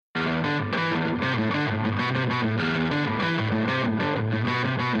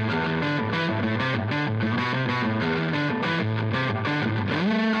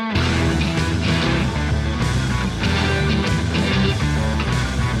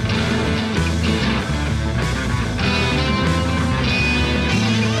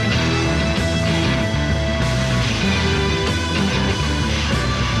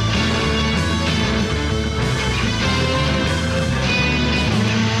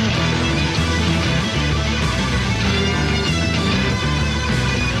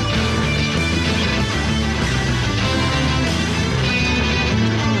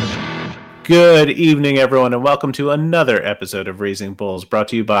Good evening, everyone, and welcome to another episode of Raising Bulls, brought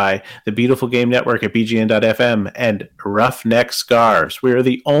to you by the Beautiful Game Network at BGN.FM and Roughneck Scarves. We are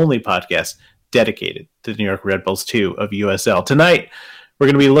the only podcast dedicated to the New York Red Bulls 2 of USL. Tonight, we're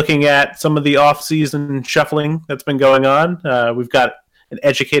going to be looking at some of the off-season shuffling that's been going on. We've got an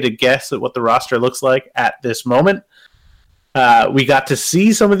educated guess at what the roster looks like at this moment. We got to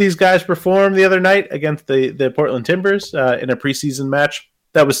see some of these guys perform the other night against the Portland Timbers in a preseason match.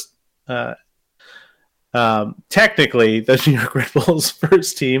 That was technically the New York Red Bulls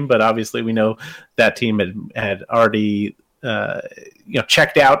first team, but obviously we know that team had already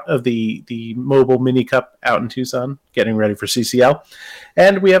checked out of the Mobile Mini Cup out in Tucson, getting ready for CCL.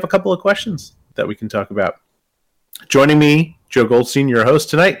 And we have a couple of questions that we can talk about. Joining me, Joe Goldstein, your host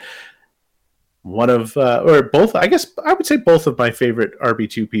tonight. One of, or both, I guess I would say both of my favorite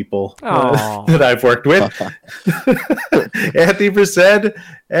RB2 people that I've worked with. Anthony Brissett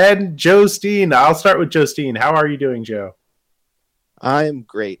and Joe Steen. I'll start with Joe Steen. How are you doing, Joe? I'm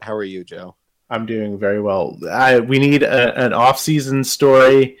great. How are you, Joe? I'm doing very well. We need an off-season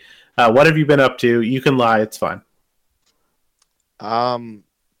story. What have you been up to? You can lie. It's fine.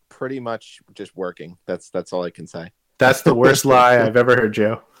 Pretty much just working. That's all I can say. That's the worst lie I've ever heard,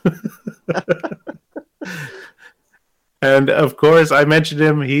 Joe. And of course, I mentioned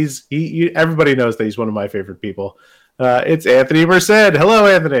him. Everybody knows that he's one of my favorite people. It's Anthony Brissett. Hello,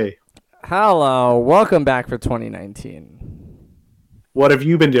 Anthony. Hello. Welcome back for 2019. What have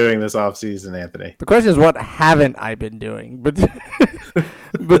you been doing this offseason, Anthony? The question is, what haven't I been doing? But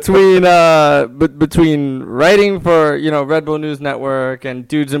between writing for Red Bull News Network and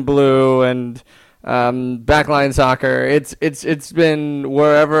Dudes in Blue and Backline Soccer, it's been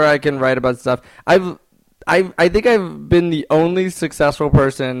wherever I can write about stuff. I think I've been the only successful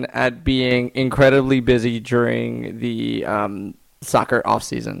person at being incredibly busy during the soccer off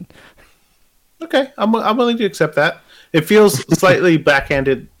season. Okay, I'm willing to accept that. It feels slightly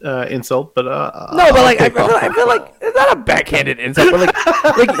backhanded insult, but no, but like I feel like it's not a backhanded insult,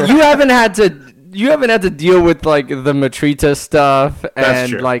 but like you haven't had to deal with like the Matrita stuff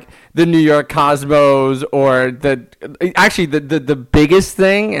and like the New York Cosmos or the biggest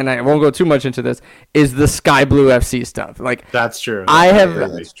thing, and I won't go too much into this, is the Sky Blue FC stuff. Like that's true.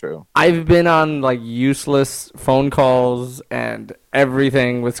 That's true. I've been on like useless phone calls and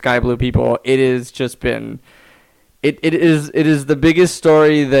everything with Sky Blue people. It has just been it is the biggest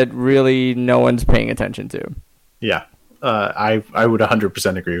story that really no one's paying attention to. Yeah. I would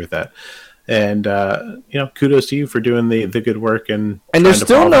 100% agree with that. And kudos to you for doing the good work. And there's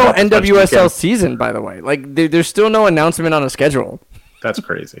still no NWSL season, by the way. Like there's still no announcement on a schedule. That's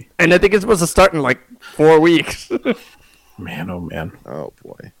crazy. And I think it's supposed to start in like 4 weeks. Man, oh man, oh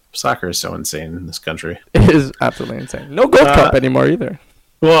boy, soccer is so insane in this country. It is absolutely insane. No Gold Cup anymore either.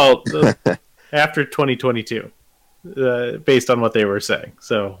 Well, after 2022, based on what they were saying.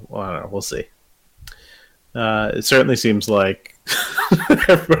 So I don't know. We'll see. It certainly seems like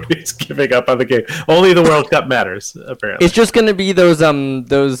everybody's giving up on the game. Only the World Cup matters, apparently. It's just going to be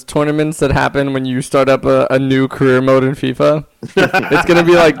those tournaments that happen when you start up a new career mode in FIFA. It's going to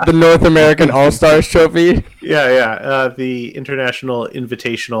be like the North American All-Stars Trophy. Yeah. The International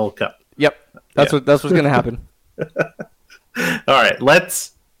Invitational Cup. Yep. That's what's going to happen. All right,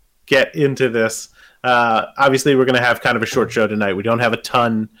 let's get into this. Obviously, we're going to have kind of a short show tonight. We don't have a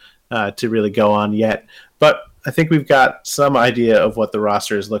ton to really go on yet, but I think we've got some idea of what the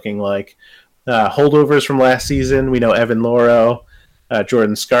roster is looking like. Holdovers from last season, we know Evan Loro,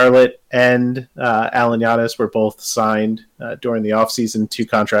 Jordan Scarlett, and Alan Yanis were both signed during the offseason, 2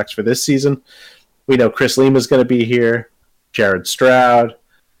 contracts for this season. We know Chris Lima is going to be here, Jared Stroud,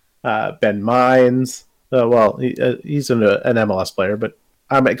 Ben Mines. He's an MLS player, but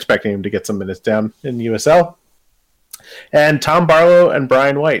I'm expecting him to get some minutes down in USL. And Tom Barlow and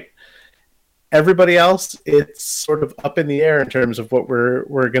Brian White. Everybody else, it's sort of up in the air in terms of what we're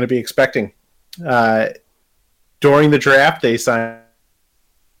going to be expecting. During the draft, they signed.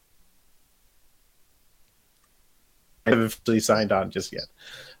 Haven't officially signed on just yet,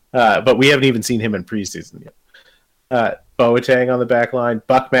 but we haven't even seen him in preseason yet. Boateng on the back line,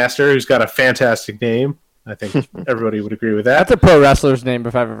 Buckmaster, who's got a fantastic name. I think everybody would agree with that. That's a pro wrestler's name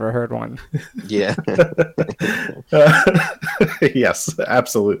if I've ever heard one. Yeah. Yes,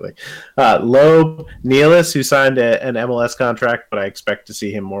 absolutely. Loeb Nealis, who signed an MLS contract, but I expect to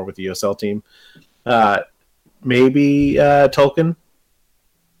see him more with the USL team. Maybe Tolkien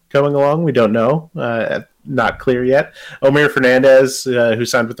coming along. We don't know. Not clear yet. Omir Fernandez, who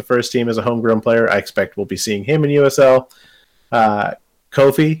signed with the first team as a homegrown player, I expect we'll be seeing him in USL.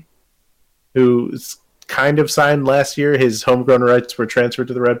 Kofi, who's kind of signed last year. His homegrown rights were transferred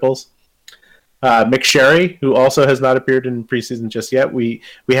to the Red Bulls. McSherry, who also has not appeared in preseason just yet. We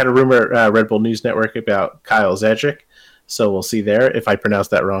had a rumor at Red Bull News Network about Kyle Zajic, so we'll see there. If I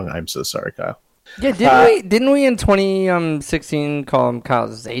pronounced that wrong, I'm so sorry, Kyle. Yeah, didn't we in 2016 call him Kyle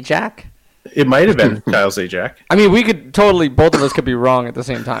Zajac? It might have been Kyle Zajac. I mean, we could totally, both of us could be wrong at the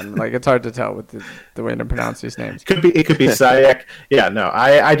same time. Like, it's hard to tell with the way to pronounce these names. It could be Zajac. Yeah, no,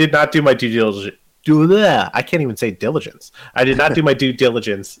 I did not do my due diligence. I can't even say diligence. I did not do my due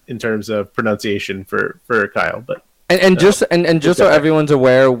diligence in terms of pronunciation for Kyle. But just so everyone's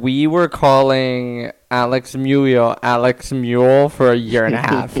aware, we were calling Alex Mule for a year and a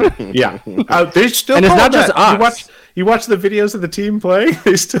half. Yeah, they still. And it's not that. just us. You watch the videos of the team playing.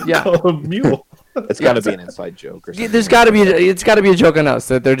 They still call him Mule. It's got to be an inside joke or something. It's got to be a joke on us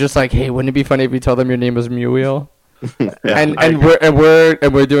that they're just like, hey, wouldn't it be funny if we told them your name was Mule? And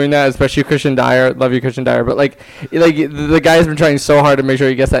we're doing that, especially Christian Dyer. Love you, Christian Dyer. But like the guy's been trying so hard to make sure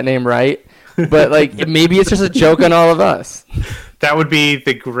he gets that name right. But like maybe it's just a joke on all of us. That would be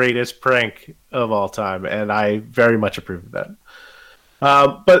the greatest prank of all time, and I very much approve of that.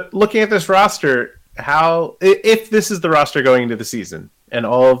 But looking at this roster, if this is the roster going into the season, and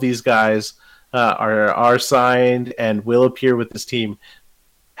all of these guys are signed and will appear with this team,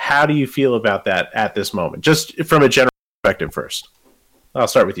 how do you feel about that at this moment? Just from a general perspective first. I'll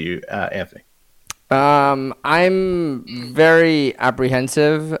start with you, Anthony. I'm very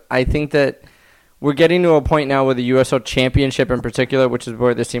apprehensive. I think that we're getting to a point now with the USL Championship in particular, which is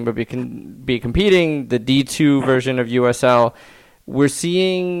where this team would be competing, the D2 version of USL. We're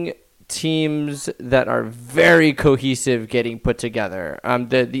seeing teams that are very cohesive getting put together.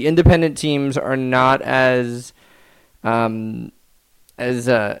 The independent teams are not as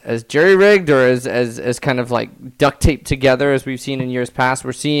jerry-rigged or as kind of like duct taped together as we've seen in years past.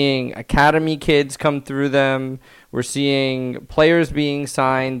 We're seeing academy kids come through them. We're seeing players being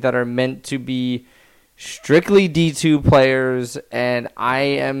signed that are meant to be strictly D2 players, and I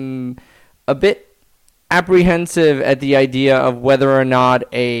am a bit apprehensive at the idea of whether or not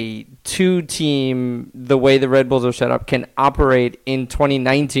a two-team, the way the Red Bulls are set up, can operate in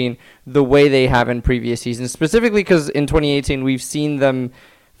 2019 the way they have in previous seasons. Specifically because in 2018 we've seen them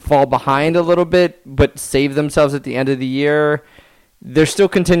fall behind a little bit but save themselves at the end of the year. They're still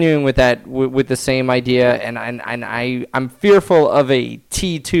continuing with that, with the same idea, and I'm fearful of a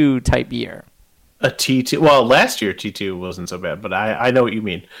T2 type year. A T2. Well, last year T2 wasn't so bad, but I know what you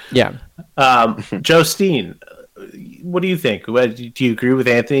mean. Yeah. Joe Steen, what do you think? Do you agree with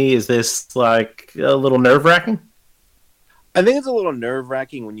Anthony? Is this like a little nerve-wracking? I think it's a little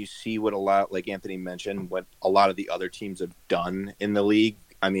nerve-wracking when you see what like Anthony mentioned, what a lot of the other teams have done in the league.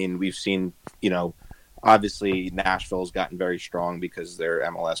 I mean, we've seen, obviously Nashville's gotten very strong because they're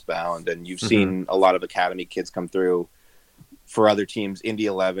MLS bound, and you've seen a lot of academy kids come through for other teams. Indy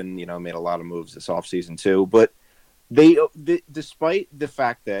 11, made a lot of moves this offseason too. But they despite the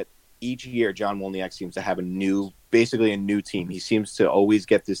fact that each year John Wolniak seems to have basically a new team, he seems to always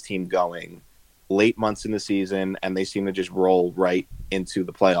get this team going late months in the season, and they seem to just roll right into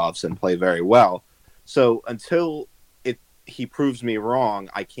the playoffs and play very well. So until he proves me wrong,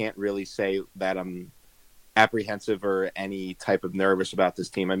 I can't really say that I'm apprehensive or any type of nervous about this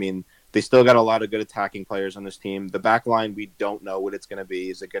team. I mean, they still got a lot of good attacking players on this team. The back line, we don't know what it's going to be.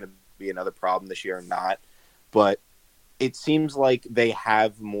 Is it going to be another problem this year or not? But it seems like they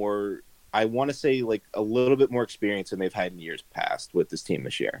have more, I want to say, like a little bit more experience than they've had in years past with this team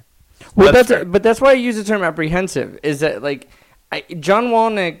this year. Well, that's why I use the term apprehensive, is that like John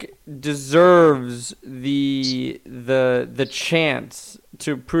Wolniak deserves the chance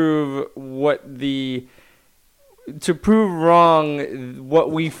to prove wrong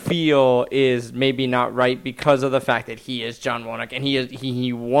what we feel is maybe not right because of the fact that he is John Wolniak and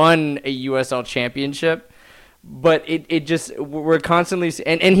he won a USL championship. But we're constantly,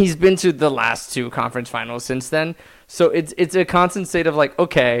 and he's been to the last two conference finals since then. So it's a constant state of like,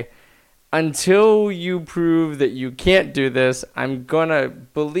 okay, until you prove that you can't do this, I'm gonna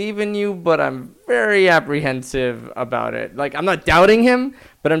believe in you, but I'm very apprehensive about it. Like, I'm not doubting him,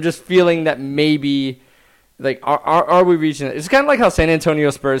 but I'm just feeling that maybe, like, are we reaching it? It's kind of like how San Antonio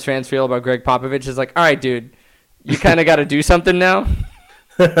Spurs fans feel about Greg Popovich. It's like, all right, dude, you kind of got to do something now.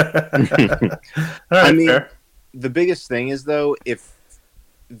 All right, I mean, fair. the biggest thing is, though,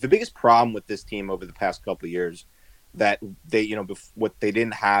 the biggest problem with this team over the past couple of years that they, what they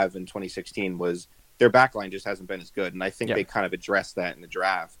didn't have in 2016 was their backline just hasn't been as good. And I think they kind of addressed that in the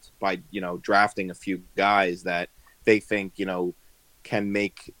draft by, drafting a few guys that they think, can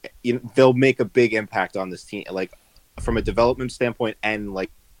make, they'll make a big impact on this team, like from a development standpoint and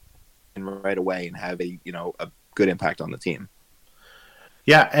right away and have a good impact on the team.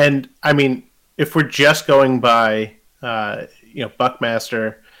 Yeah. And I mean, if we're just going by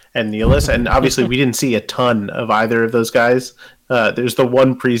Buckmaster and Nealis, and obviously we didn't see a ton of either of those guys. There's the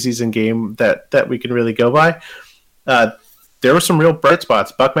one preseason game that we can really go by. There were some real bright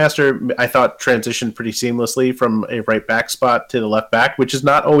spots. Buckmaster, I thought, transitioned pretty seamlessly from a right back spot to the left back, which is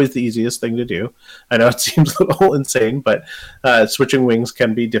not always the easiest thing to do. I know it seems a little insane, but switching wings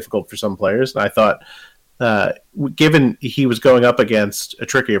can be difficult for some players. And I thought, given he was going up against a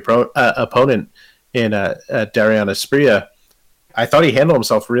tricky opponent in Darian Asprilla, I thought he handled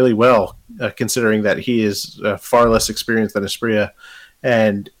himself really well, considering that he is far less experienced than Asprilla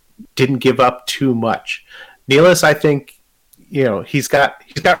and didn't give up too much. Nealis, I think, he's got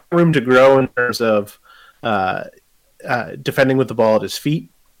room to grow in terms of defending with the ball at his feet,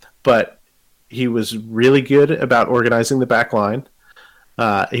 but he was really good about organizing the back line.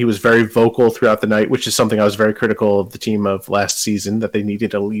 He was very vocal throughout the night, which is something I was very critical of the team of last season, that they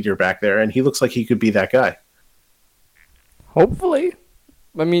needed a leader back there, and he looks like he could be that guy. Hopefully.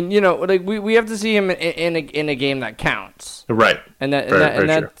 I mean, we have to see him in a game that counts, right? And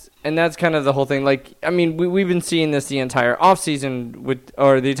that's kind of the whole thing. Like, I mean, we've been seeing this the entire offseason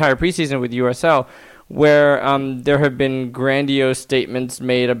the entire preseason with USL, where there have been grandiose statements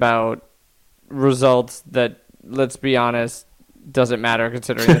made about results that, let's be honest, doesn't matter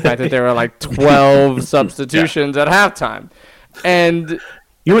considering the fact that there are like 12 substitutions at halftime, and.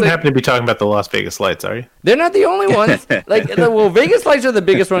 You wouldn't happen to be talking about the Las Vegas Lights, are you? They're not the only ones. Vegas Lights are the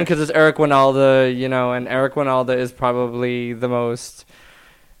biggest one because it's Eric Winalda, and Eric Winalda is probably the most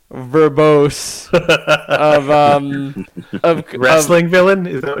verbose of wrestling villain.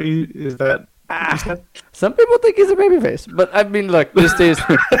 Is that what is that? Some people think he's a babyface, but I mean, look, this is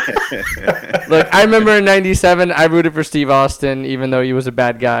look. I remember in '97, I rooted for Steve Austin, even though he was a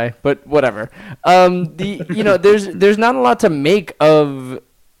bad guy. But whatever. There's not a lot to make of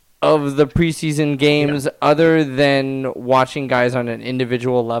the preseason games other than watching guys on an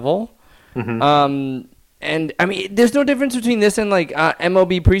individual level. Mm-hmm. And I mean, there's no difference between this and like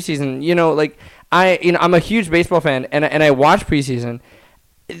MLB preseason. I'm a huge baseball fan, and I watch preseason.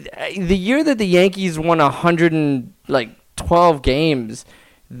 The year that the Yankees won 112 games,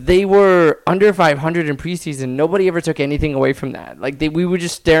 they were under 500 in preseason. Nobody ever took anything away from that. We were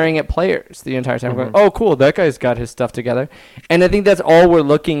just staring at players the entire time, going, "Oh, cool, that guy's got his stuff together." And I think that's all we're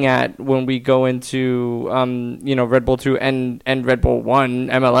looking at when we go into, Red Bull 2 and Red Bull 1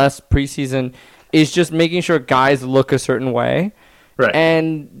 MLS preseason, is just making sure guys look a certain way. Right.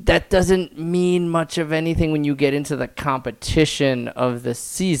 And that doesn't mean much of anything when you get into the competition of the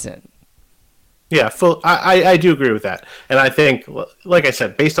season. Yeah, I do agree with that. And I think, like I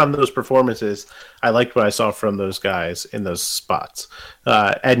said, based on those performances, I liked what I saw from those guys in those spots.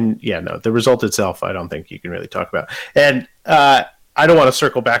 The result itself, I don't think you can really talk about. And I don't want to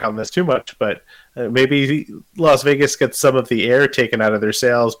circle back on this too much, but maybe Las Vegas gets some of the air taken out of their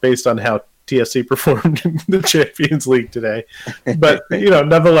sails based on how TFC performed in the Champions League today. But,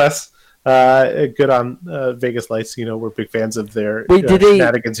 nonetheless, good on Vegas Lights. We're big fans of their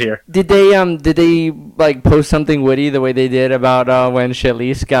shenanigans here. Did they post something witty the way they did about when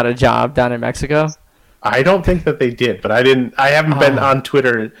Chelis got a job down in Mexico? I don't think that they did, but I haven't been on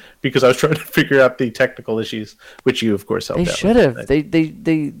Twitter because I was trying to figure out the technical issues, which you of course helped out. They should have.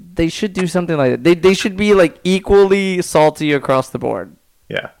 They should do something like that. They should be equally salty across the board.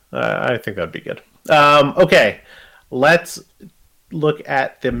 Yeah, I think that'd be good. Okay, let's look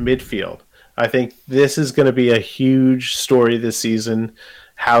at the midfield. I think this is going to be a huge story this season,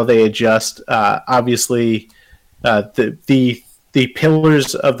 how they adjust. Obviously, the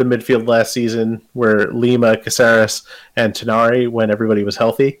pillars of the midfield last season were Lima, Caceres, and Tinari when everybody was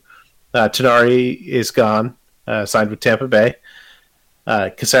healthy. Tinari is gone, signed with Tampa Bay.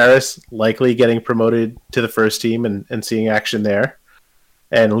 Caceres likely getting promoted to the first team and seeing action there.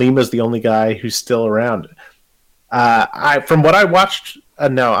 And Lima's the only guy who's still around. From what I watched,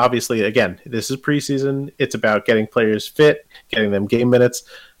 now obviously, again, this is preseason. It's about getting players fit, getting them game minutes.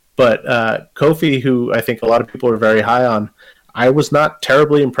 But Kofi, who I think a lot of people are very high on, I was not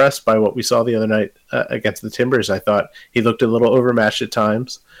terribly impressed by what we saw the other night against the Timbers. I thought he looked a little overmatched at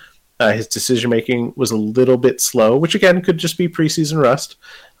times. His decision-making was a little bit slow, which again could just be preseason rust.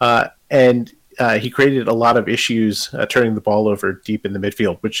 And he created a lot of issues turning the ball over deep in the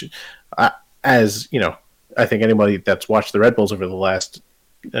midfield, which, as you know, I think anybody that's watched the Red Bulls over the last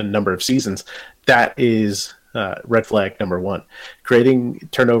number of seasons, that is red flag number one. Creating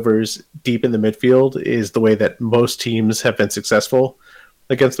turnovers deep in the midfield is the way that most teams have been successful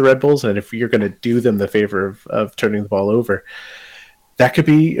against the Red Bulls, and if you're going to do them the favor of turning the ball over, that could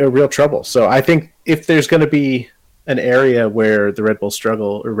be a real trouble. So I think if there's going to be an area where the Red Bulls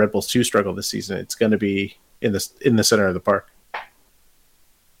struggle, or Red Bulls 2 struggle this season, it's going to be in the center of the park.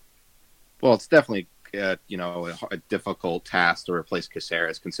 Well, it's definitely a difficult task to replace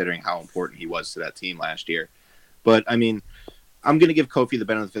Caceres, considering how important he was to that team last year. But I mean, I'm going to give Kofi the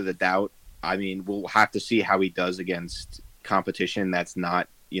benefit of the doubt. I mean, we'll have to see how he does against competition that's not,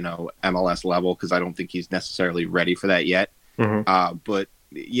 MLS level, because I don't think he's necessarily ready for that yet. Mm-hmm. But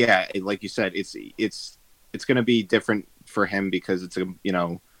yeah, like you said, it's going to be different for him because it's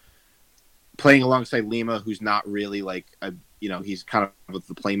playing alongside Lima, who's not really he's kind of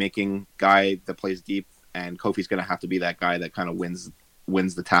the playmaking guy that plays deep, and Kofi's going to have to be that guy that kind of wins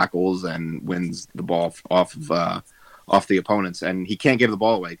the tackles and wins the ball off the opponents, and he can't give the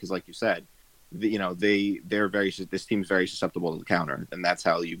ball away because, like you said, this team's very susceptible to the counter, and that's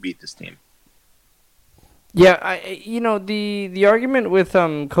how you beat this team. Yeah, the argument with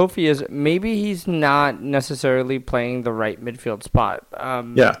Kofi is maybe he's not necessarily playing the right midfield spot.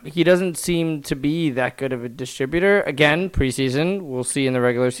 He doesn't seem to be that good of a distributor. Again, preseason, we'll see in the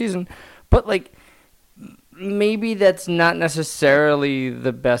regular season, but maybe that's not necessarily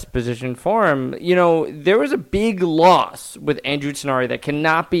the best position for him. There was a big loss with Andrew Tinari that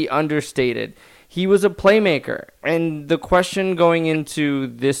cannot be understated. He was a playmaker, and the question going into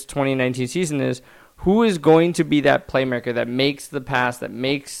this 2019 season is, who is going to be that playmaker that makes the pass, that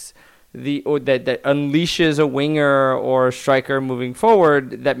makes that unleashes a winger or a striker moving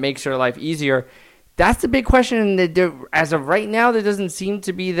forward, that makes their life easier? That's the big question. And as of right now, there doesn't seem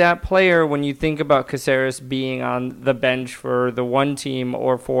to be that player when you think about Caceres being on the bench for the one team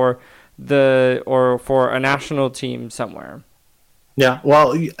or for a national team somewhere. Yeah,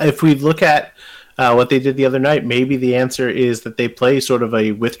 well, if we look at what they did the other night, maybe the answer is that they play sort of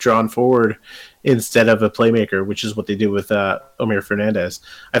a withdrawn forward instead of a playmaker, which is what they did with Omir Fernandez.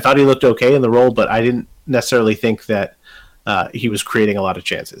 I thought he looked okay in the role, but I didn't necessarily think that he was creating a lot of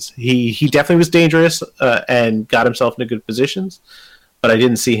chances. He definitely was dangerous and got himself into good positions, but I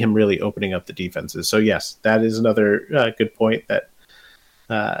didn't see him really opening up the defenses. So yes, that is another good point that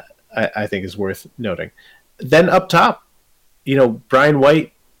I think is worth noting. Then up top, Brian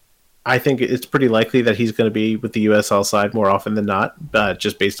White, I think it's pretty likely that he's going to be with the USL side more often than not,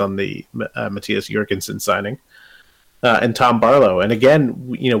 just based on the Matthias Jorgensen signing. And Tom Barlow. And again,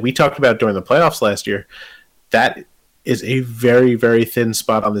 we talked about during the playoffs last year, that is a very, very thin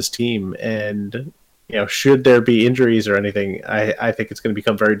spot on this team. And, should there be injuries or anything, I think it's going to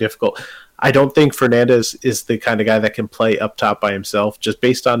become very difficult. I don't think Fernandez is the kind of guy that can play up top by himself just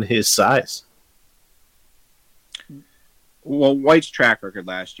based on his size. Well, White's track record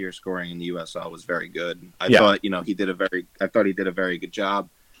last year scoring in the USL was very good. I thought he did a very good job.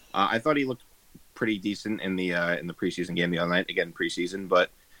 I thought he looked pretty decent in the preseason game the other night, again preseason. But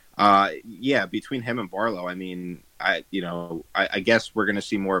between him and Barlow, I mean, I guess we're going to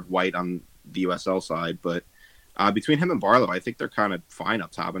see more of White on the USL side, but between him and Barlow, I think they're kind of fine up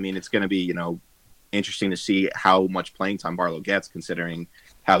top. I mean, it's going to be interesting to see how much playing time Barlow gets, considering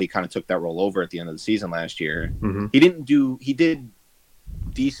how he kind of took that role over at the end of the season last year. Mm-hmm. He did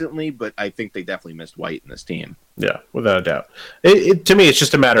decently, but I think they definitely missed White in this team. Yeah, without a doubt. To me, it's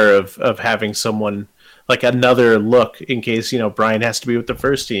just a matter of having someone like another look in case, Brian has to be with the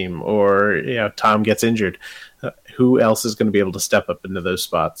first team or, Tom gets injured. Who else is going to be able to step up into those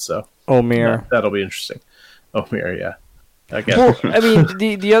spots? So Omir. That'll be interesting. Omir, yeah. Well, I mean,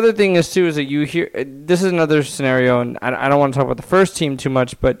 the other thing is too is that you hear this is another scenario, and I don't want to talk about the first team too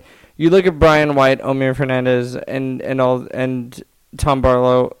much, but you look at Brian White, Omir Fernandez, and Tom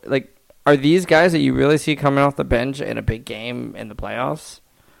Barlow. Like, are these guys that you really see coming off the bench in a big game in the playoffs?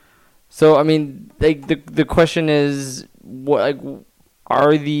 So, I mean, the question is,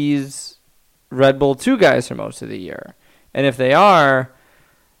 are these Red Bull 2 guys for most of the year? And if they are,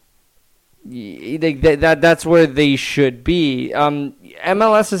 that's where they should be.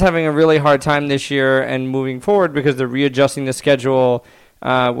 MLS is having a really hard time this year and moving forward because they're readjusting the schedule.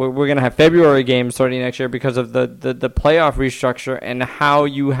 We're going to have February games starting next year because of the playoff restructure and how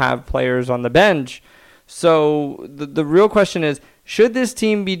you have players on the bench. So the real question is, should this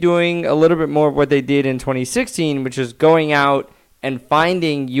team be doing a little bit more of what they did in 2016, which is going out and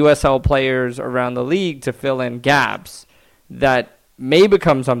finding USL players around the league to fill in gaps that may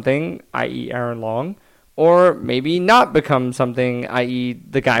become something, i.e. Aaron Long, or maybe not become something, i.e.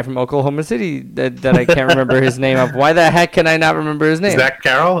 the guy from Oklahoma City that I can't remember his name of. Why the heck can I not remember his name? Zach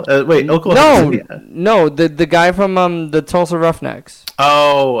Carroll? Wait, Oklahoma City? No, the guy from the Tulsa Roughnecks.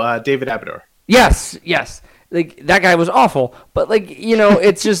 Oh, David Abador. Yes. Like, that guy was awful. But,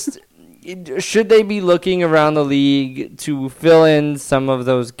 it's just, should they be looking around the league to fill in some of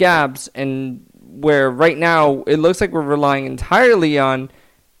those gaps? And where right now it looks like we're relying entirely on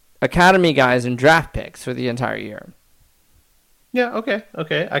academy guys and draft picks for the entire year. Yeah, okay,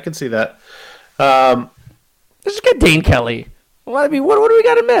 I can see that. Let's just get Dane Kelly. Well, I mean, what do we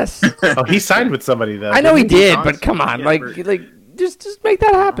got to miss? Oh, he signed with somebody though. I know he did, but come on, just make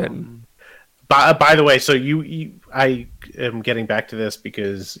that happen. By the way, so I am getting back to this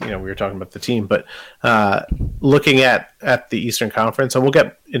because we were talking about the team, but looking at the Eastern Conference, and we'll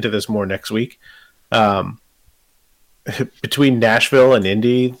get into this more next week. Between Nashville and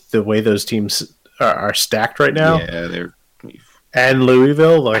Indy, the way those teams are stacked right now, and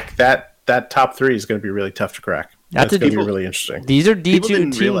Louisville, like that top three is going to be really tough to crack. That's going to be really interesting. These are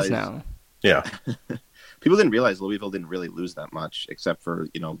D2 teams now. Yeah. People didn't realize Louisville didn't really lose that much, except for,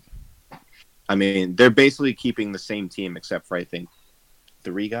 I mean, they're basically keeping the same team except for, I think,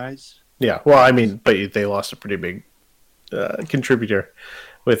 3 guys. Yeah, well, I mean, but they lost a pretty big contributor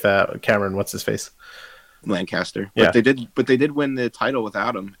with Cameron, what's-his-face? Lancaster. Yeah. But they did win the title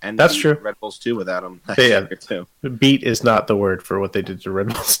without him. And that's true. Red Bulls too without him. Yeah. Too. Beat is not the word for what they did to Red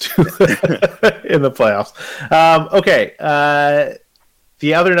Bulls too in the playoffs. Okay.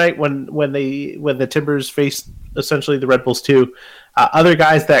 The other night when the Timbers faced essentially the Red Bulls too, other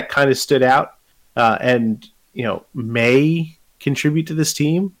guys that kind of stood out and may contribute to this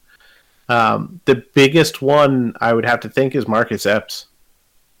team. The biggest one I would have to think is Marcus Epps,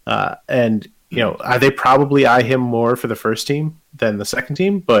 and they probably eye him more for the first team than the second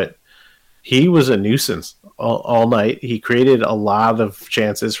team, but he was a nuisance all night. He created a lot of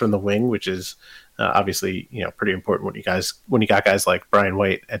chances from the wing, which is obviously pretty important when you got guys like Brian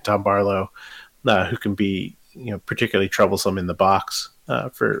White and Tom Barlow, who can be particularly troublesome in the box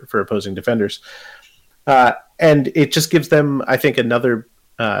for opposing defenders, and it just gives them, I think, another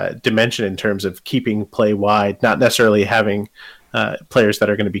dimension in terms of keeping play wide, not necessarily having players that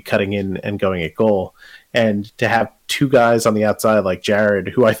are going to be cutting in and going at goal. And to have 2 guys on the outside like Jared,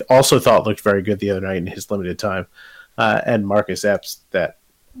 who I also thought looked very good the other night in his limited time, and Marcus Epps, that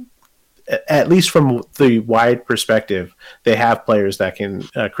at least from the wide perspective, they have players that can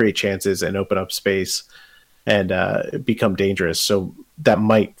create chances and open up space and become dangerous. So that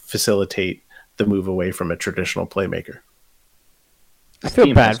might facilitate the move away from a traditional playmaker. I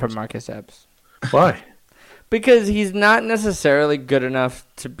feel bad for Marcus Epps. Why? Because he's not necessarily good enough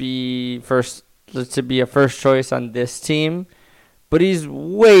to be a first choice on this team, but he's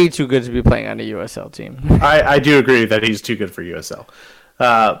way too good to be playing on a USL team. I do agree that he's too good for USL.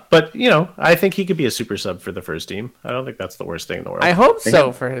 But, I think he could be a super sub for the first team. I don't think that's the worst thing in the world. I hope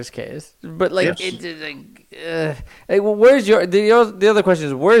so for his case. But, where's the other question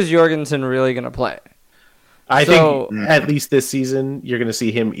is, where's Jorgensen really going to play? I think at least this season, you're going to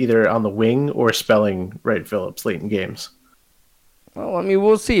see him either on the wing or spelling Wright Phillips late in games. Well, I mean,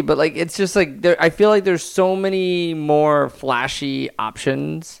 we'll see. But, it's just I feel like there's so many more flashy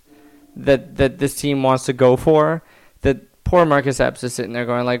options that this team wants to go for that poor Marcus Epps is sitting there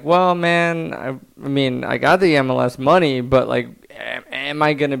going well, man, I mean, I got the MLS money, but, am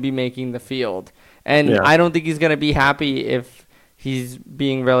I going to be making the field? And I don't think he's going to be happy if he's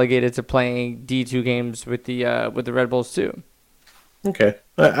being relegated to playing D2 games with the Red Bulls too. Okay,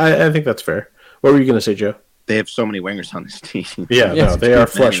 I think that's fair. What were you going to say, Joe? They have so many wingers on this team. Yeah, no, they are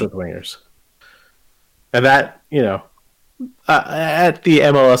flush with wingers, and that at the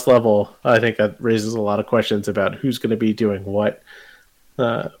MLS level, I think that raises a lot of questions about who's going to be doing what.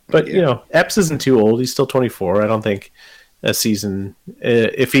 But Epps isn't too old; he's still 24. I don't think a season,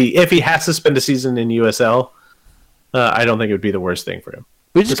 if he has to spend a season in USL. I don't think it would be the worst thing for him.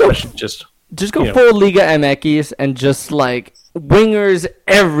 We just go full Liga MX and just wingers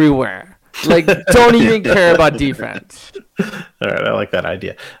everywhere. Don't even care about defense. All right, I like that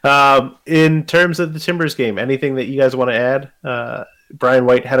idea. In terms of the Timbers game, anything that you guys want to add? Brian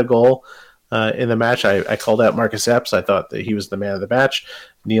White had a goal in the match. I called out Marcus Epps. I thought that he was the man of the match.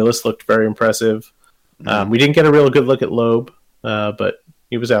 Nealis looked very impressive. We didn't get a real good look at Loeb, but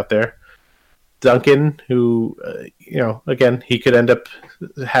he was out there. Duncan, who, again, he could end up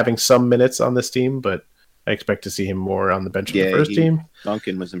having some minutes on this team, but I expect to see him more on the bench of the first team.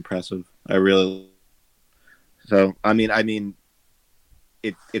 Duncan was impressive. I mean,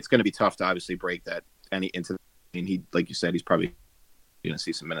 it's going to be tough to obviously break that into. He, like you said, he's probably going to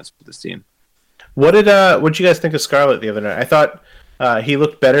see some minutes with this team. What did you guys think of Scarlett the other night? I thought he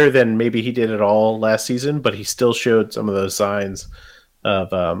looked better than maybe he did at all last season, but he still showed some of those signs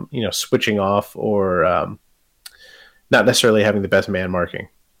of switching off or not necessarily having the best man marking.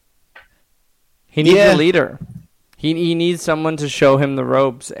 He needs a leader. He needs someone to show him the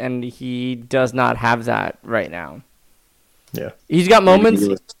ropes, and he does not have that right now. Yeah, he's got moments.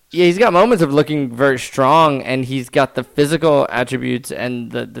 Yeah, he's got moments of looking very strong, and he's got the physical attributes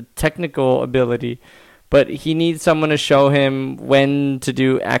and the technical ability, but he needs someone to show him when to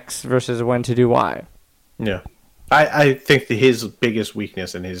do X versus when to do Y. Yeah. I think that his biggest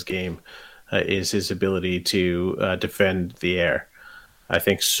weakness in his game is his ability to defend the air. I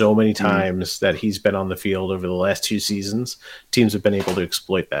think so many times that he's been on the field over the last 2 seasons, teams have been able to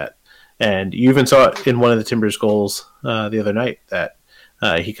exploit that. And you even saw it in one of the Timbers goals the other night that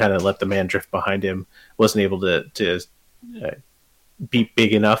he kind of let the man drift behind him, wasn't able to be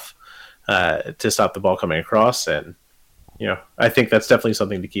big enough to stop the ball coming across. And, I think that's definitely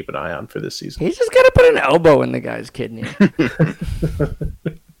something to keep an eye on for this season. He's just got to put an elbow in the guy's kidney.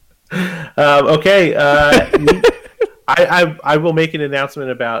 Okay. I will make an announcement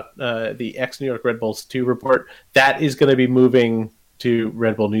about the ex-New York Red Bulls 2 report. That is going to be moving to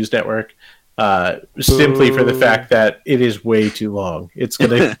Red Bull News Network simply for the fact that it is way too long. It's going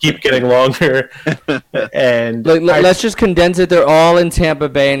to keep getting longer. And let's just condense it. They're all in Tampa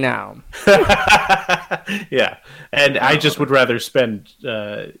Bay now. Yeah. And I just would rather spend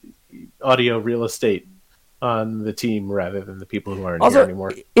audio real estate on the team rather than the people who aren't here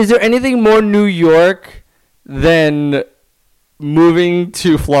anymore. Is there anything more New York than moving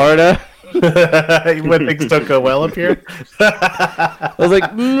to Florida? When things don't go well up here? I was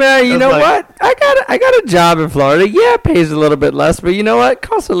like, nah, you know what? I got a job in Florida. Yeah, it pays a little bit less, but you know what?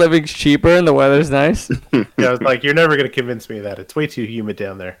 Cost of living's cheaper and the weather's nice. Yeah, I was like, you're never going to convince me of that. It's way too humid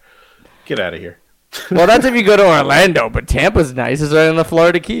down there. Get out of here. Well, that's if you go to Orlando, but Tampa's nice. It's right in the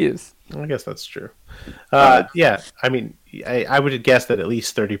Florida Keys. I guess that's true. Yeah, I mean, I would guess that at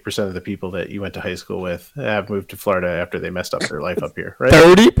least 30% of the people that you went to high school with have moved to Florida after they messed up their life up here, right?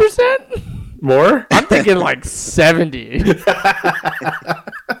 30%? More? I'm thinking like 70.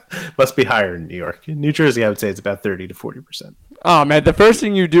 Must be higher in New York. In New Jersey, I would say it's about 30 to 40%. Oh, man, the first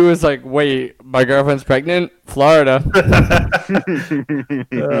thing you do is like, wait, my girlfriend's pregnant? Florida.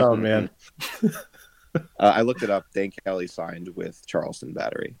 Oh, man. I looked it up. Dane Kelly signed with Charleston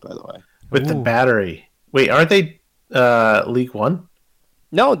Battery, by the way. With the Battery. Wait, aren't they League One?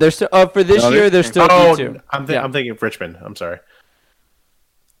 No, they're still for this year. They're still D2. I'm thinking of Richmond. I'm sorry.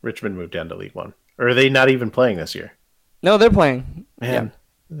 Richmond moved down to League One. Or are they not even playing this year? No, they're playing. Man,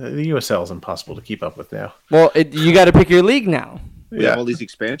 the USL is impossible to keep up with now. Well, you got to pick your league now. We have all these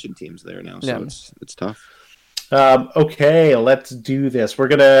expansion teams there now, so it's tough. Okay, let's do this.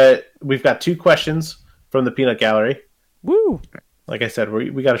 We've got 2 questions from the Peanut Gallery. Woo! Like I said,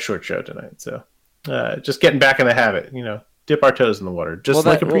 we got a short show tonight, so just getting back in the habit. Dip our toes in the water, just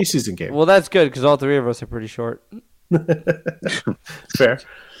like a preseason game. Well, that's good because all 3 of us are pretty short. Fair.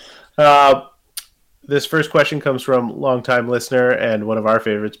 This first question comes from longtime listener and one of our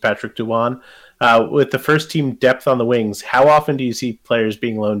favorites, Patrick Duwan. With the first team depth on the wings, how often do you see players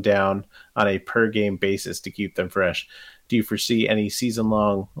being loaned down on a per-game basis to keep them fresh? Do you foresee any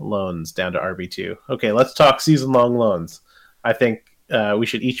season-long loans down to RB2? Okay, let's talk season-long loans. I think we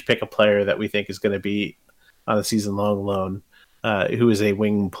should each pick a player that we think is going to be on a season-long loan who is a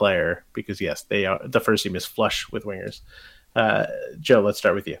wing player, because, yes, the first team is flush with wingers. Joe, let's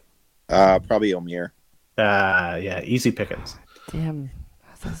start with you. Probably Omir. Yeah, easy pickings. Damn,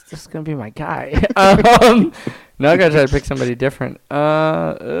 that's just gonna be my guy. Now I gotta try to pick somebody different.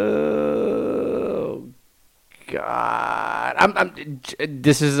 Oh God,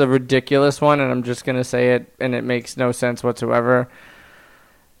 this is a ridiculous one, and I'm just gonna say it, and it makes no sense whatsoever.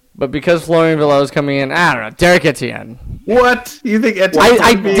 But because Florian Velo is coming in, I don't know, Derek Etienne. What? You think Etienne?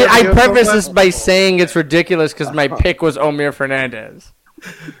 I preface this by saying it's ridiculous because my pick was Omir Fernandez.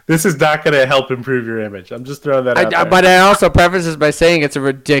 This is not going to help improve your image. I'm just throwing that out there. But I also preface this by saying it's a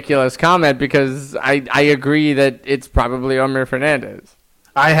ridiculous comment because I agree that it's probably Omir Fernandez.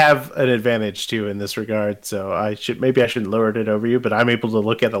 I have an advantage too in this regard, so I shouldn't lower it over you, but I'm able to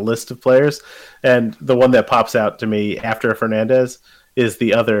look at a list of players, and the one that pops out to me after Fernandez is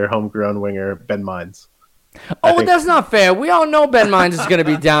the other homegrown winger, Ben Mines. Oh, that's not fair. We all know Ben Mines is going to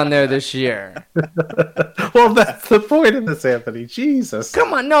be down there this year. Well, that's the point of this, Anthony. Jesus.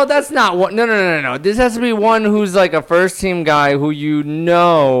 Come on. No, that's not what. No. This has to be one who's like a first-team guy who you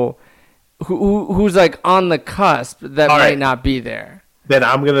know, who's like on the cusp that might not be there. Then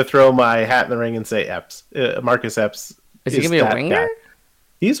I'm going to throw my hat in the ring and say Epps. Marcus Epps. Is he going to be a winger? Guy.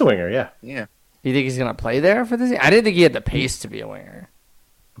 He's a winger, yeah. Yeah. You think he's going to play there for this? I didn't think he had the pace to be a winger.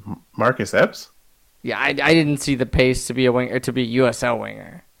 Marcus Epps? Yeah, I didn't see the pace to be a winger, to be a USL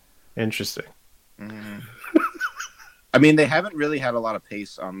winger. Interesting. I mean, they haven't really had a lot of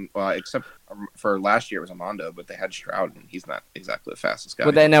pace except for last year it was Armando, but they had Stroud, and he's not exactly the fastest guy.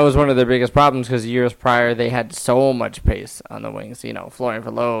 But then that was one of their biggest problems because years prior they had so much pace on the wings. Florian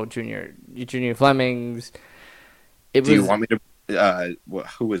Verleau, Junior Flemings. Do you want me to?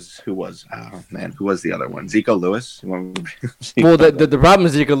 Who was? Oh man, who was the other one? Zico Lewis. Well, the problem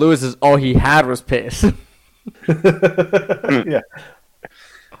with Zico Lewis is all he had was pace. Yeah.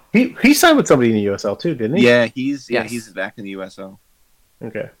 He signed with somebody in the USL too, didn't he? Yeah, he's back in the USL.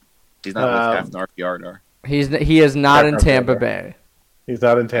 Okay. He's not with half Narc Yardar. He is not in Tampa Bay. He's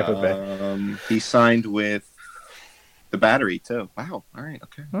not in Tampa Bay. He signed with the Battery too. Wow. All right.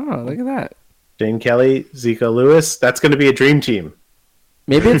 Okay. Oh, look at that. Shane Kelly, Zico Lewis. That's going to be a dream team.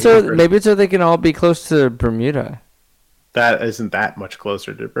 Maybe it's so they can all be close to Bermuda. That isn't that much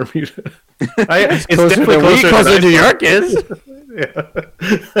closer to Bermuda. It's definitely closer than New York is.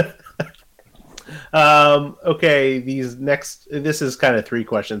 Okay, this is kind of 3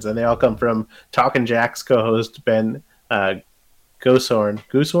 questions, and they all come from Talkin' Jack's co-host Ben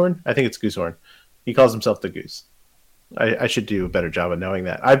Goosehorn. I think it's Goosehorn. He calls himself the Goose. I should do a better job of knowing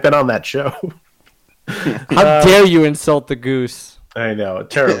that. I've been on that show. How dare you insult the Goose? I know,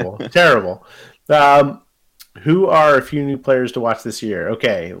 terrible, terrible. Who are a few new players to watch this year?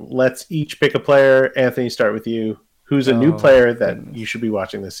 Okay, let's each pick a player. Anthony, start with you. Who's a new player that you should be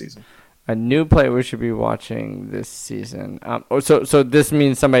watching this season? A new player we should be watching this season. So this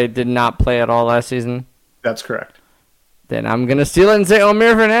means somebody did not play at all last season? That's correct. Then I'm gonna steal it and say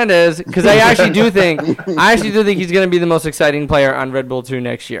Omir Fernandez because I actually do think he's gonna be the most exciting player on Red Bull 2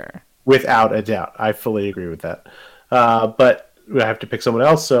 next year. Without a doubt, I fully agree with that. But we have to pick someone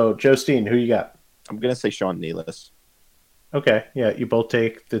else. So, Jostine, who you got? I'm gonna say Sean Nealis. Okay, yeah, you both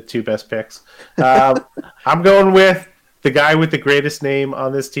take the 2 best picks. I'm going with the guy with the greatest name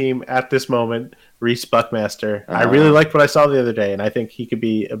on this team at this moment, Reese Buckmaster. I really liked what I saw the other day, and I think he could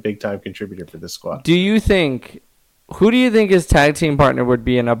be a big-time contributor for this squad. Who do you think his tag team partner would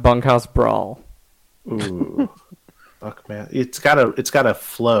be in a bunkhouse brawl? Ooh, Buckmaster. It's got a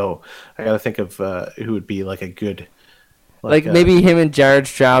flow. I got to think of who would be like a good... Like maybe him and Jared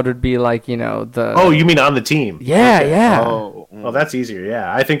Stroud would be like, the... Oh, you mean on the team? Yeah, okay. yeah. Oh, that's easier.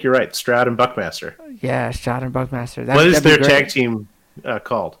 Yeah, I think you're right. Stroud and Buckmaster. Yeah, Stroud and Buckmaster. What is their tag team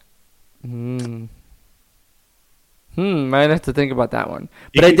called? Might have to think about that one.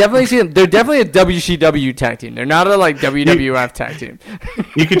 But I definitely see them. They're definitely a WCW tag team. They're not a WWF tag team.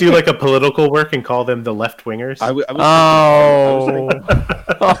 You could do like a political work and call them the left wingers.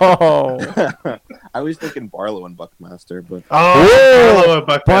 I was thinking Barlow and Buckmaster, but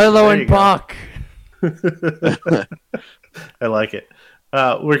Barlow and Buck. I like it.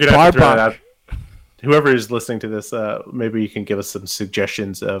 We're gonna have to throw it out. Whoever is listening to this, maybe you can give us some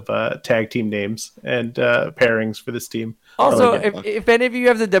suggestions of tag team names and pairings for this team. Also, if any of you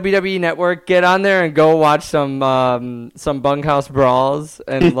have the WWE Network, get on there and go watch some bunkhouse brawls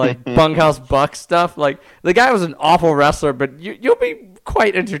and like bunkhouse buck stuff. Like the guy was an awful wrestler, but you'll be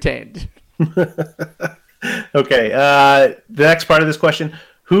quite entertained. Okay, the next part of this question: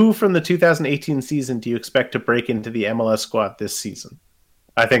 who from the 2018 season do you expect to break into the MLS squad this season?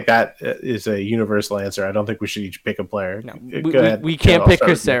 I think that is a universal answer. I don't think we should each pick a player. No, we can't pick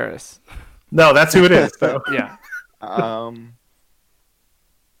Chris Saris. No, that's who it is, though. Yeah. Throw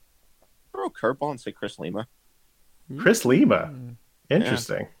a curveball and say Chris Lima. Chris Lima?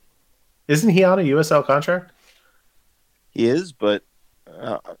 Interesting. Yeah. Isn't he on a USL contract? He is, but...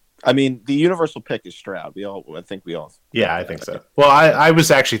 I mean, the universal pick is Stroud. I think we all. Yeah, I think so. Well, I was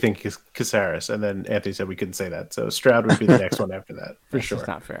actually thinking Caceres, and then Anthony said we couldn't say that, so Stroud would be the next one after that for sure. That's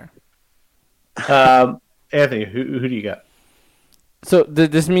not fair. Anthony, who do you got? So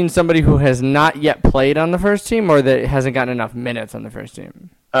this means somebody who has not yet played on the first team, or that hasn't gotten enough minutes on the first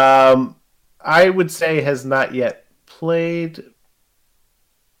team. I would say has not yet played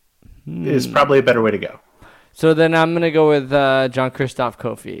is probably a better way to go. So then I'm going to go with Jean-Christophe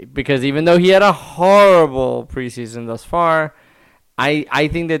Kofi, because even though he had a horrible preseason thus far, I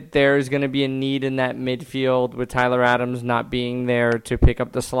think that there's going to be a need in that midfield with Tyler Adams not being there to pick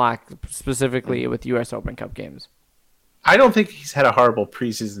up the slack, specifically with U.S. Open Cup games. I don't think he's had a horrible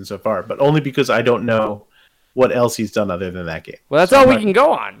preseason so far, but only because I don't know what else he's done other than that game. Well, that's all we can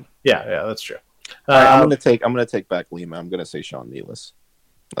go on. Yeah, that's true. I'm gonna take back Lima. I'm gonna say Sean Nealis.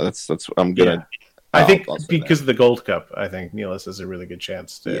 That's I'm gonna. Yeah. I think because of the Gold Cup, I think Nealis has a really good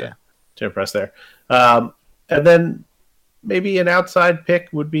chance to impress there. And then maybe an outside pick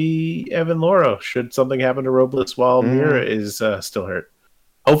would be Evan Loro, should something happen to Robles while Mira is still hurt.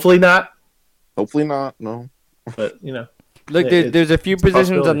 Hopefully not. Hopefully not, no. But, Look, there's a few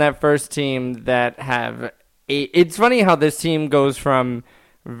positions on that first team that have it's funny how this team goes from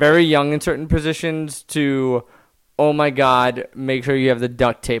very young in certain positions to, oh my God, make sure you have the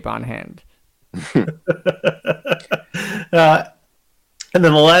duct tape on hand. And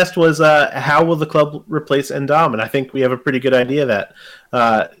then the last was how will the club replace Endom? And I think we have a pretty good idea of that.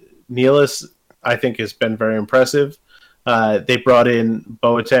 Nealis, I think, has been very impressive. They brought in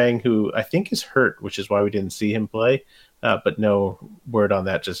Boateng, who I think is hurt, which is why we didn't see him play, but no word on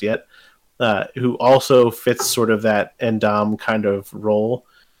that just yet. Who also fits sort of that Endom kind of role.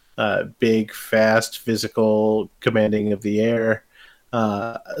 Big, fast, physical, commanding of the air.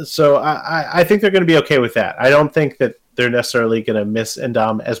 So I think they're going to be okay with that. I don't think that they're necessarily going to miss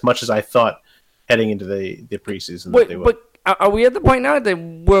Endom as much as I thought heading into the preseason. But are we at the point now that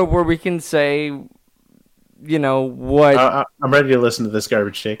where we can say, you know, what? I'm ready to listen to this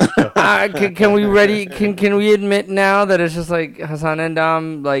garbage take. Can we admit now that it's just like Hassan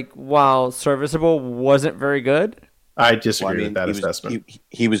Endom, like, while serviceable, wasn't very good? I disagree with that assessment.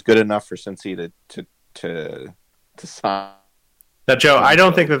 He was good enough for Cincy to sign. Now, Joe, I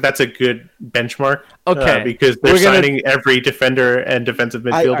don't think that that's a good benchmark. Okay, because they're signing every defender and defensive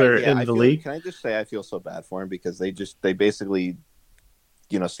midfielder in the league. Can I just say I feel so bad for him because they basically,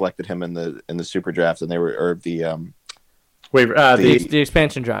 selected him in the super draft and they were the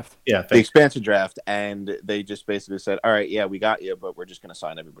expansion draft. Yeah, the expansion draft, and they just basically said, "All right, yeah, we got you, but we're just going to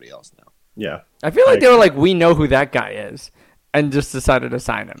sign everybody else now." Yeah, I feel like they were like, "We know who that guy is," and just decided to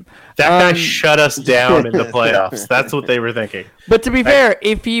sign him. That guy shut us down in the playoffs. That's what they were thinking. But to be fair,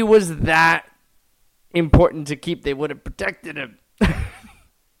 if he was that important to keep, they would have protected him.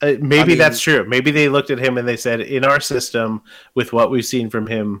 Maybe that's true. Maybe they looked at him and they said, in our system, with what we've seen from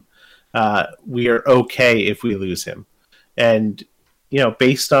him, we are okay if we lose him. And,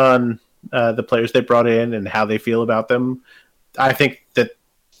 based on the players they brought in and how they feel about them, I think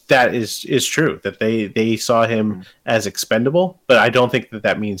that is true, that they saw him as expendable, but I don't think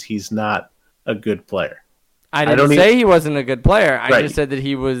that means he's not a good player. I didn't say he wasn't a good player. I just said that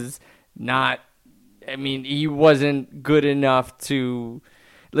he was not. I mean, he wasn't good enough to.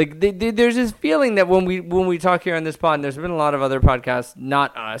 Like, there's this feeling that when we talk here on this pod, and there's been a lot of other podcasts,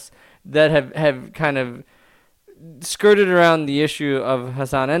 not us, that have kind of skirted around the issue of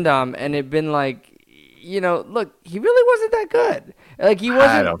Hassan Endom, and it been like, look, he really wasn't that good. Like, he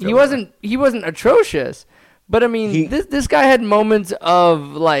wasn't atrocious, but I mean, this guy had moments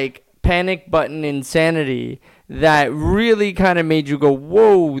of like panic button insanity that really kind of made you go,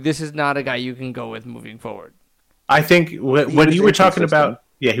 whoa, this is not a guy you can go with moving forward. I think when you were talking about.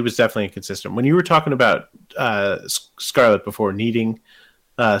 Yeah, he was definitely inconsistent. When you were talking about Scarlett before needing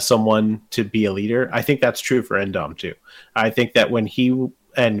someone to be a leader, I think that's true for Endom too. I think that when he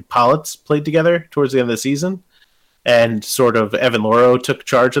and Politz played together towards the end of the season, and sort of Evan Loro took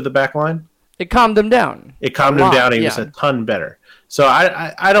charge of the back line, it calmed him down. He was a ton better. So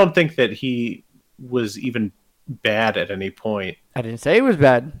I don't think that he was even bad at any point. I didn't say he was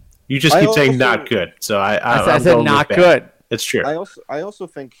bad. You just keep saying not good. So I said not good. It's true. I also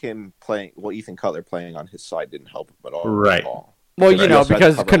think him playing, Ethan Cutler playing on his side didn't help him at all. Right. Well,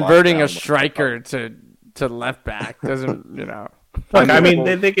 because converting a striker to left back doesn't, Look, I mean,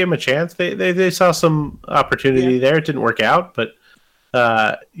 they gave him a chance. They saw some opportunity there. It didn't work out, but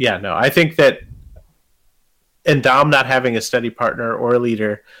I think that Endom not having a steady partner or a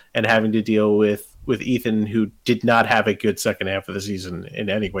leader and having to deal with Ethan, who did not have a good second half of the season in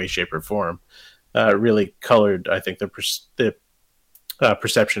any way, shape, or form, really colored, I think, the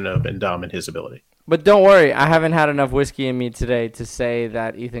perception of Endom and his ability. But don't worry, I haven't had enough whiskey in me today to say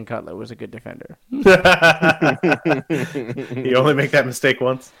that Ethan Cutler was a good defender. You only make that mistake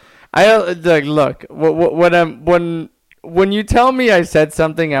once. Look, when you tell me I said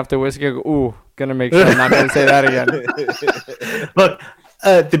something after whiskey, I go, ooh, gonna make sure I'm not gonna say that again. Look,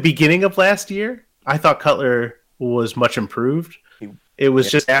 the beginning of last year, I thought Cutler was much improved. It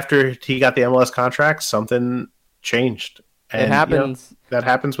was just after he got the MLS contract, something changed. And, it happens. That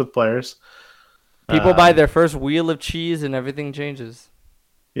happens with players. People buy their first wheel of cheese and everything changes.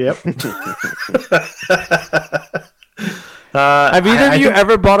 Yep. Have either of you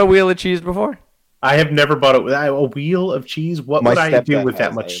ever bought a wheel of cheese before? I have never bought a wheel of cheese. What would I do with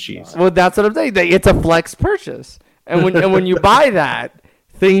that much cheese? Well, that's what I'm saying. It's a flex purchase. And when you buy that,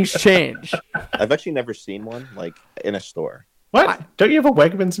 things change. I've actually never seen one like in a store. What? Don't you have a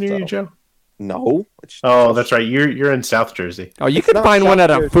Wegmans near you, Joe? No. That's right. You're in South Jersey. Oh, you could find one at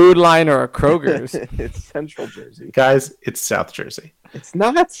a Food Line or a Kroger's. It's Central Jersey. Guys, it's South Jersey. It's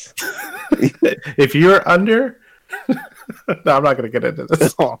not. If you're under... No, I'm not going to get into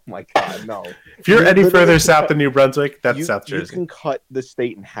this. Oh, my God, no. If you're any further south than New Brunswick, that's South Jersey. You can cut the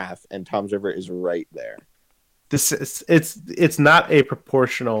state in half, and Toms River is right there. it's not a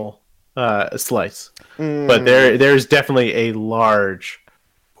proportional slice, but there's definitely a large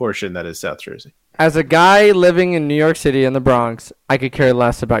portion that is South Jersey. As a guy living in New York City in the Bronx, I could care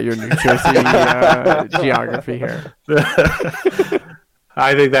less about your New Jersey geography here.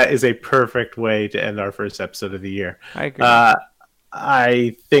 I think that is a perfect way to end our first episode of the year. I agree.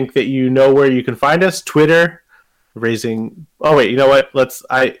 I think that you know where you can find us. Twitter, raising. Oh wait, you know what?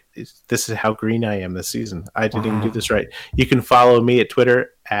 This is how green I am this season. I didn't even do this right. You can follow me at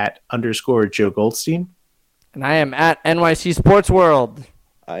Twitter at _Joe Goldstein. And I am at NYC Sports World.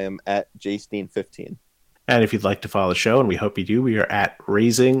 I am at JSteen15. And if you'd like to follow the show, and we hope you do, we are at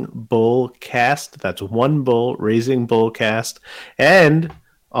Raising Bull Cast. That's one bull, Raising Bull Cast. And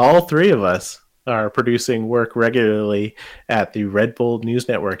all three of us are producing work regularly at the Red Bull News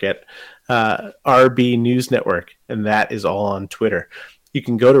Network at RB News Network. And that is all on Twitter. You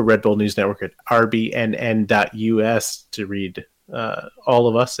can go to Red Bull News Network at rbnn.us to read all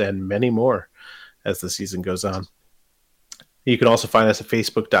of us and many more as the season goes on. You can also find us at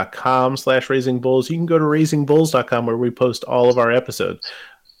facebook.com/raisingbulls. You can go to raisingbulls.com where we post all of our episodes.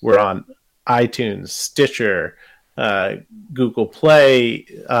 We're on iTunes, Stitcher, Google Play,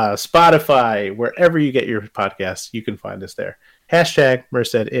 Spotify, wherever you get your podcasts, you can find us there. Hashtag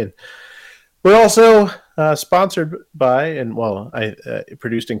 #MercedIn. We're also sponsored by, and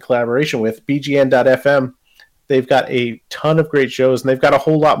produced in collaboration with BGN.FM. They've got a ton of great shows, and they've got a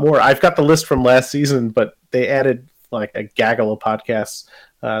whole lot more. I've got the list from last season, but they added like a gaggle of podcasts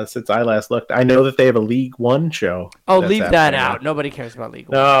since I last looked. I know that they have a League One show. Oh, leave that out. Nobody cares about League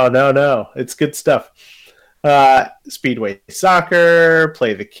One. No. It's good stuff. Speedway Soccer,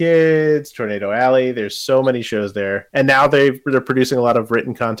 Play the Kids, Tornado Alley. There's so many shows there. And now they're producing a lot of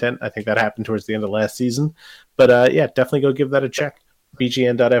written content. I think that happened towards the end of last season. But definitely go give that a check.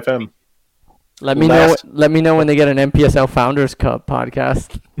 BGN.FM. Let me know when they get an MPSL Founders Cup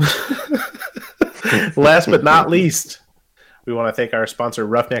podcast. Last but not least, we want to thank our sponsor,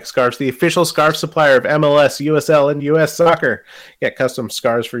 Roughneck Scarves, the official scarf supplier of MLS, USL, and US Soccer. Get custom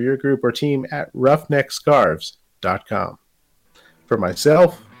scarves for your group or team at roughneckscarves.com. For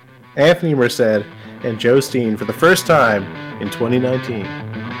myself, Anthony Merced, and Joe Steen for the first time in 2019,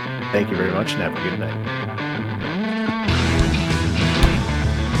 thank you very much and have a good night.